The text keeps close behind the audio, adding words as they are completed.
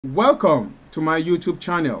Welcome to my YouTube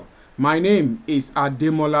channel. My name is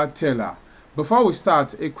Ademola Taylor. Before we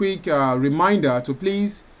start, a quick reminder to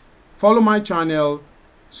please follow my channel,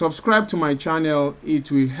 subscribe to my channel.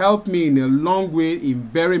 It will help me in a long way, in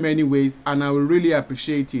very many ways, and I will really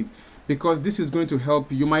appreciate it because this is going to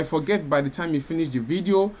help you. You might forget by the time you finish the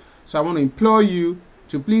video, so I want to implore you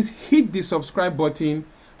to please hit the subscribe button,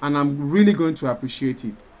 and I'm really going to appreciate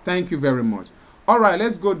it. Thank you very much. Alright,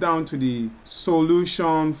 let's go down to the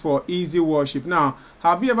solution for Easyworship. Now,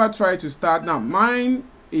 have you ever tried to start? Now, mine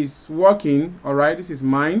is working. Alright, this is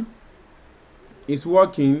mine. It's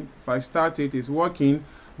working. If I start it, it's working.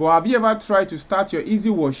 But have you ever tried to start your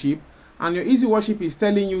Easyworship and your Easyworship is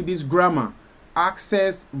telling you this grammar?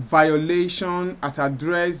 Access violation at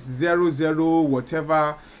address 00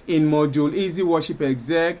 whatever in module Easyworship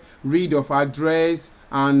exec, read of address,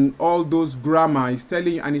 and all those grammar is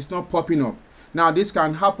telling you, and it's not popping up. Now, this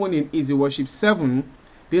can happen in Easyworship 7.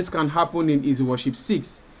 This can happen in Easyworship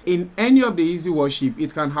 6. In any of the Easyworship,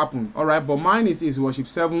 it can happen. Alright, but mine is Easyworship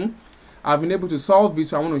 7. I've been able to solve it,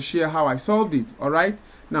 so I want to share how I solved it. Alright,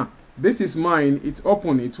 now, this is mine. It's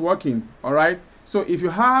open. It's working. Alright, so if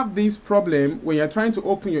you have this problem when you're trying to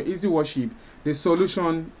open your Easyworship, the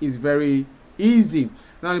solution is very easy.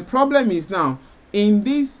 Now, the problem is now, in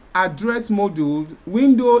this address module,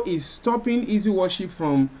 window is stopping Easyworship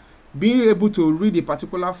from being able to read a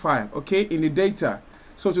particular file, okay, in the data.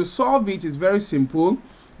 So to solve it is very simple.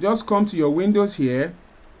 Just come to your Windows here,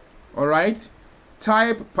 all right,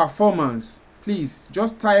 type performance. Please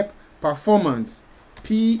just type performance,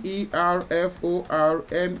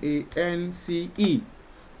 PERFORMANCE,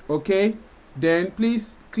 okay. Then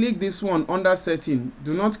please click this one under setting.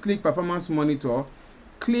 Do not click performance monitor.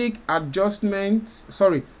 Click adjust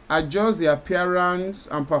the appearance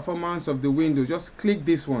and performance of the window. Just click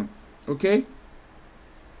this one. Okay,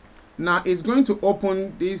 now it's going to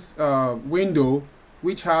open this window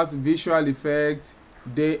which has visual effects,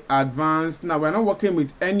 the advanced. Now we're not working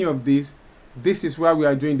with any of this. This is where we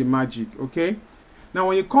are doing the magic. Okay, now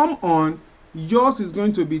when you come on, yours is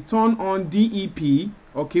going to be turned on DEP,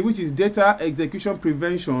 okay, which is data execution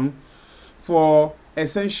prevention for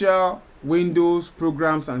essential Windows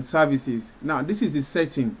programs and services. Now this is the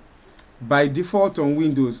setting by default on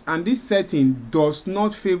Windows, and this setting does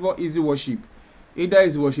not favor Easyworship, either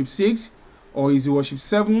Easyworship 6 or Easyworship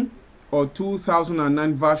 7 or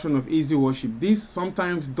 2009 version of Easyworship. This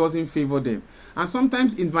sometimes doesn't favor them, and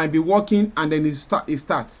sometimes it might be working and then it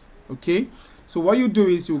starts. Okay, so what you do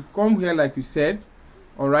is you come here like we said.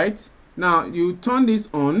 All right, now you turn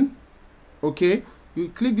this on. Okay, you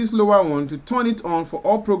click this lower one to turn it on for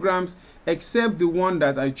all programs except the one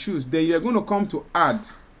that I choose. Then you're going to come to add.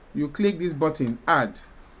 You click this button, add.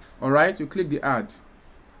 All right, you click the add.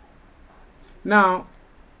 Now,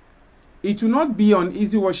 it will not be on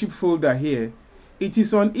Easyworship folder here. It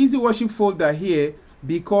is on Easyworship folder here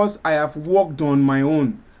because I have worked on my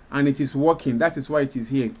own and it is working. That is why it is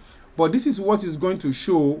here. But this is what is going to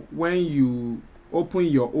show when you open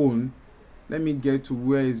your own. Let me get to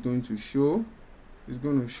where it's going to show. It's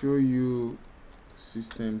going to show you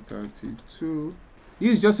System 32.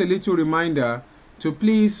 This is just a little reminder to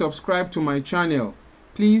please subscribe to my channel.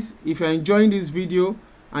 Please, if you're enjoying this video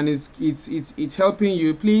and it's helping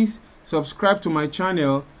you, please subscribe to my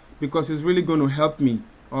channel because it's really going to help me.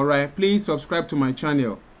 All right, please subscribe to my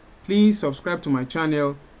channel. Please subscribe to my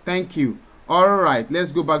channel. Thank you. All right,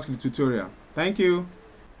 let's go back to the tutorial. Thank you.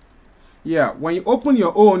 Yeah, when you open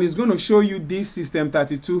your own, it's going to show you this System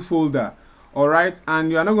 32 folder. All right,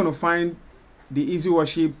 and you are not going to find the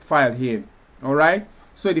Easyworship file here. All right,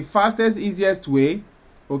 so the fastest, easiest way,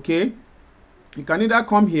 okay, you can either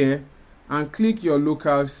come here and click your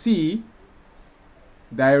local C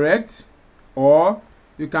direct, or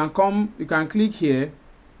you can click here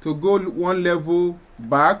to go one level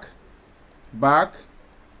back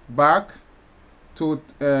to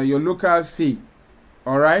your local C.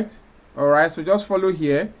 All right, so just follow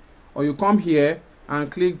here, or you come here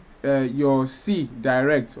and click your C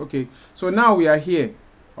direct. Okay, so now we are here.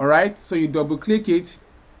 All right, so you double click it.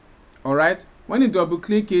 All right, when you double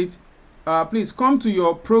click it, please come to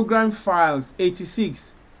your program files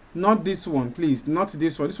 86, not this one, please, not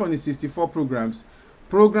this one. This one is 64 programs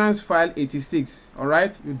file 86. All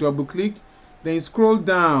right, you double click, then you scroll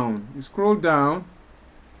down,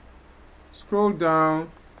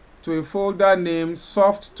 to a folder named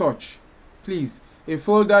Soft Touch. Please, a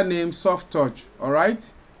folder named Soft Touch. All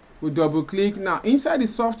right, we double click. Now inside the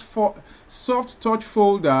Soft Touch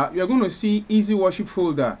folder, you're going to see Easyworship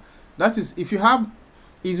folder. That is, if you have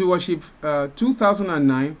Easyworship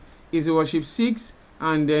 2009, Easyworship 6,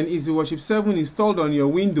 and then Easyworship 7 installed on your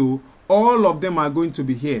window, all of them are going to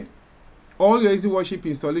be here. All your Easyworship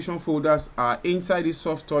installation folders are inside this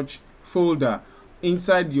soft touch folder,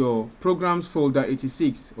 inside your programs folder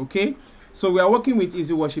 86. Okay, so we are working with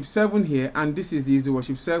Easyworship 7 here, and this is the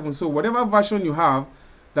Easyworship 7. So whatever version you have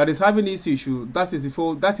that is having this issue, that is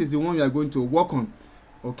the one we are going to work on.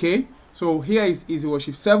 Okay, so here is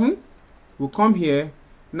Easyworship 7. We'll come here.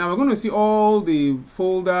 Now we're going to see all the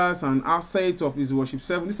folders and assets of Easyworship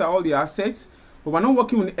 7. These are all the assets, but we're not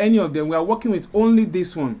working with any of them. We are working with only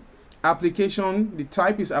this one. Application, the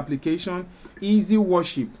type is application,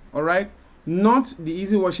 Easyworship, all right? Not the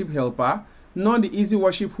Easyworship helper, not the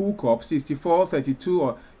Easyworship hookup 64, 32,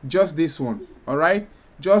 or just this one, all right?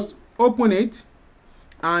 Just open it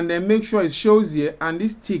and then make sure it shows here and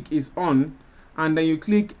this tick is on, and then you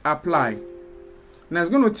click apply. Now it's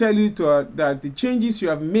going to tell you that the changes you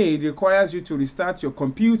have made requires you to restart your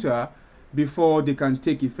computer before they can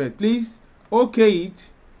take effect. Please OK it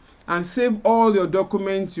and save all your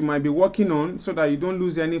documents you might be working on so that you don't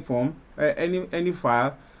lose any form, any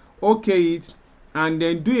file. OK it and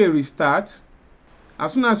then do a restart.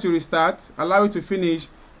 As soon as you restart, allow it to finish,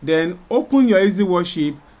 then open your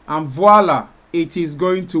Easyworship and voila, it is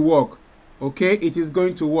going to work. Okay, it is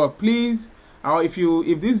going to work. Please,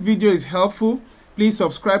 if this video is helpful, please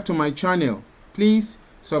subscribe to my channel. Please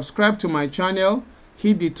subscribe to my channel,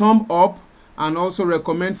 hit the thumb up, and also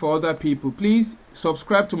recommend for other people. Please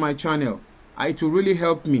subscribe to my channel. It will really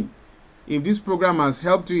help me. If this program has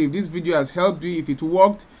helped you, if this video has helped you, if it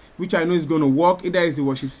worked, which I know is going to work, either it's the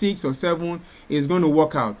Worship 6 or 7, is going to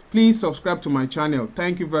work out. Please subscribe to my channel.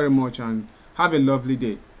 Thank you very much and have a lovely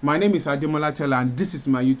day. My name is Ademola Tella and this is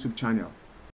my YouTube channel.